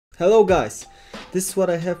Hello guys, this is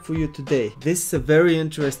what I have for you today. This is a very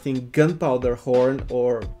interesting gunpowder horn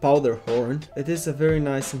or powder horn. It is a very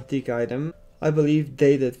nice antique item. I believe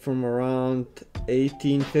dated from around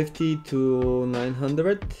 1850 to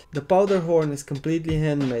 900. The powder horn is completely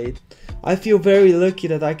handmade. I feel very lucky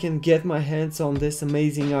that I can get my hands on this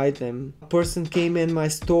amazing item. A person came in my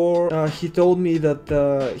store, he told me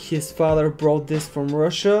that his father brought this from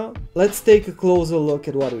Russia. Let's take a closer look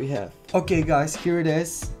at what we have. Okay guys, here it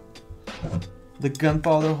is. The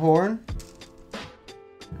gunpowder horn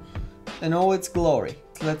in all its glory.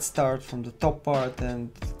 Let's start from the top part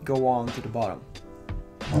and go on to the bottom.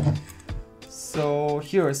 So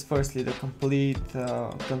here is firstly the complete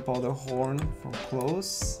gunpowder horn from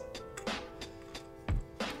close.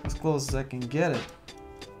 As close as I can get it.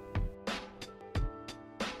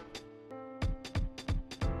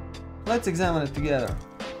 Let's examine it together.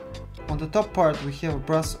 On the top part we have a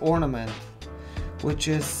brass ornament, which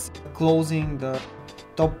is closing the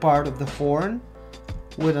top part of the horn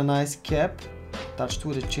with a nice cap attached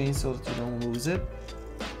with a chain so that you don't lose it.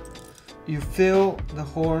 You fill the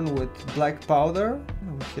horn with black powder.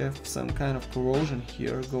 We have some kind of corrosion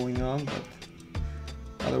here going on, but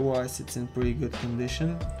otherwise it's in pretty good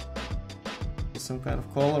condition. Some kind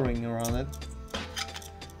of coloring around it.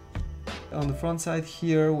 On the front side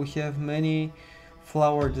here we have many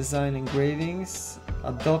flower design engravings,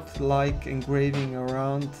 a dot-like engraving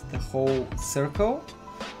around the whole circle.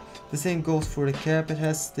 The same goes for the cap. It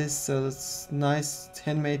has this nice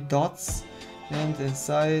handmade dots, and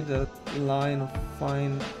inside a line of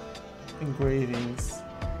fine engravings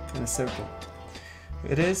in a circle.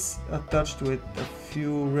 It is attached with a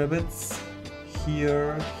few rivets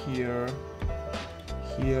here, here,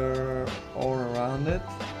 here, all around it.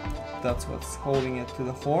 That's what's holding it to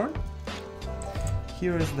the horn.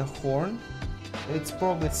 Here is the horn. It's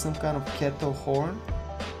probably some kind of kettle horn.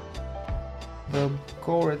 The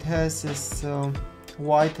color it has is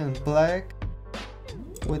white and black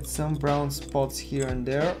with some brown spots here and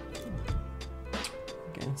there.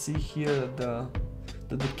 You can see here that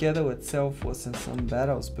the kettle itself was in some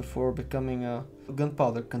battles before becoming a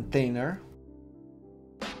gunpowder container.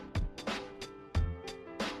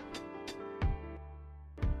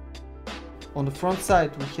 On the front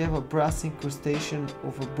side we have a brass incrustation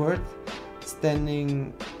of a bird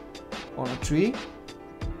standing on a tree.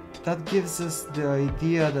 That gives us the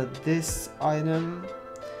idea that this item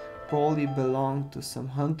probably belonged to some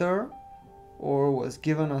hunter or was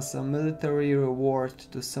given as a military reward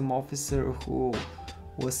to some officer who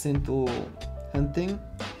was into hunting.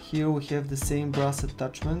 Here we have the same brass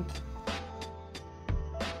attachment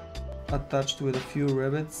attached with a few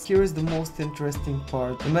rivets. Here is the most interesting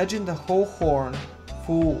part. Imagine the whole horn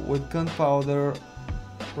full with gunpowder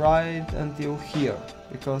right until here,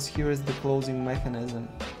 because here is the closing mechanism.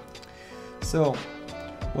 So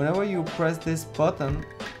whenever you press this button,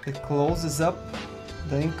 it closes up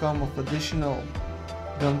the income of additional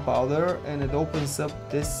gunpowder and it opens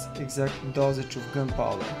up this exact dosage of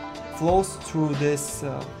gunpowder. Flows through this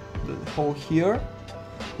the hole here.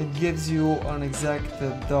 It gives you an exact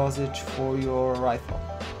dosage for your rifle.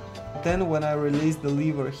 Then when I release the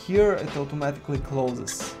lever here, it automatically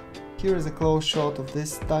closes. Here is a close shot of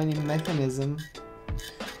this tiny mechanism,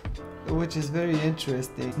 which is very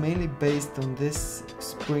interesting, mainly based on this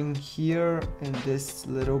spring here and this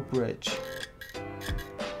little bridge.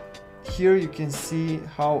 Here you can see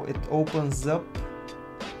how it opens up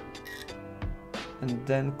and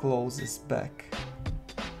then closes back.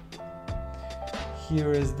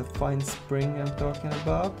 Here is the fine spring I'm talking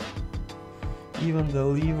about. Even the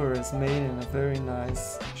lever is made in a very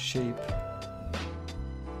nice shape.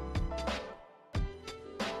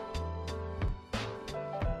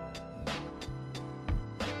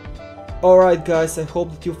 Alright guys, I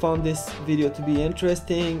hope that you found this video to be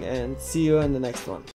interesting and see you in the next one.